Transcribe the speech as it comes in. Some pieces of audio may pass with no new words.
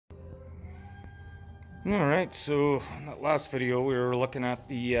Alright, so in that last video we were looking at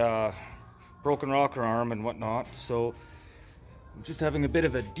the broken rocker arm and whatnot, so I'm just having a bit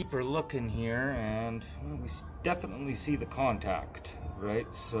of a deeper look in here, and well, we definitely see the contact,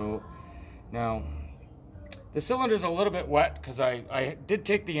 right? So now the cylinder's a little bit wet because I did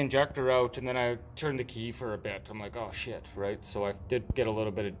take the injector out and then I turned the key for a bit. I'm like, oh shit, right? So I did get a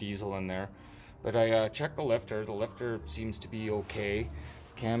little bit of diesel in there, but I checked the lifter. The lifter seems to be okay.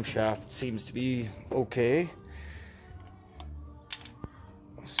 Camshaft seems to be okay.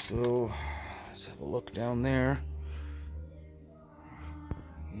 So let's have a look down there.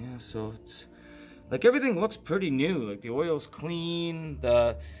 Yeah, so it's like everything looks pretty new. Like the oil's clean.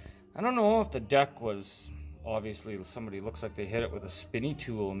 I don't know if the deck was, obviously somebody looks like they hit it with a spinny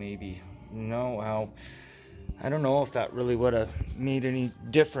tool maybe. I don't know if that really would have made any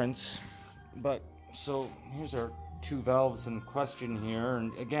difference. But so here's our two valves in question here,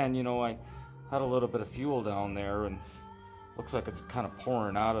 and again, you know, I had a little bit of fuel down there and looks like it's kind of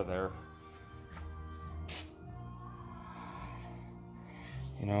pouring out of there.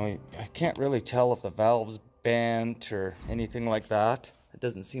 You know, I can't really tell if the valve's bent or anything like that. It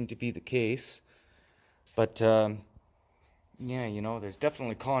doesn't seem to be the case, but yeah, you know, there's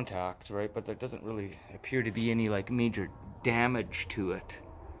definitely contact, right? But there doesn't really appear to be any like major damage to it,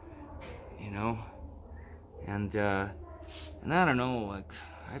 you know. And I don't know, like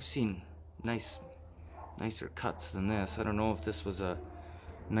I've seen nicer cuts than this. I don't know if this was a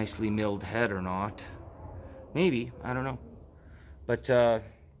nicely milled head or not. Maybe, I don't know. But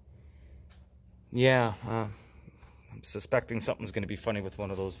yeah, I'm suspecting something's going to be funny with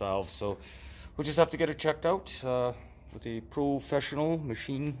one of those valves. So we'll just have to get it checked out with a professional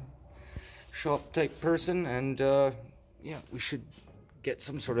machine shop type person, and yeah, we should get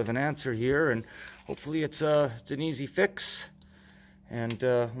some sort of an answer here, and hopefully it's an easy fix, and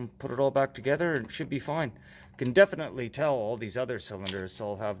we'll put it all back together and it should be fine. You can definitely tell all these other cylinders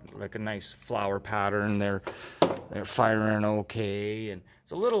all have like a nice flower pattern. They're firing okay, and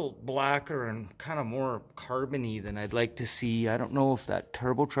it's a little blacker and kind of more carbony than I'd like to see. I don't know if that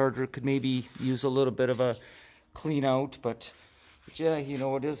turbocharger could maybe use a little bit of a clean out, but yeah, you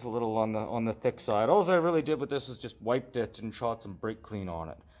know, it is a little on the thick side. All I really did with this is just wiped it and shot some brake clean on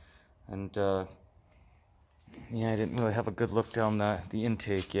it. And yeah, I didn't really have a good look down the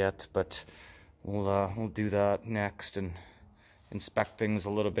intake yet, but we'll do that next and inspect things a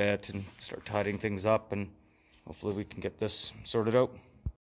little bit and start tidying things up, and hopefully we can get this sorted out.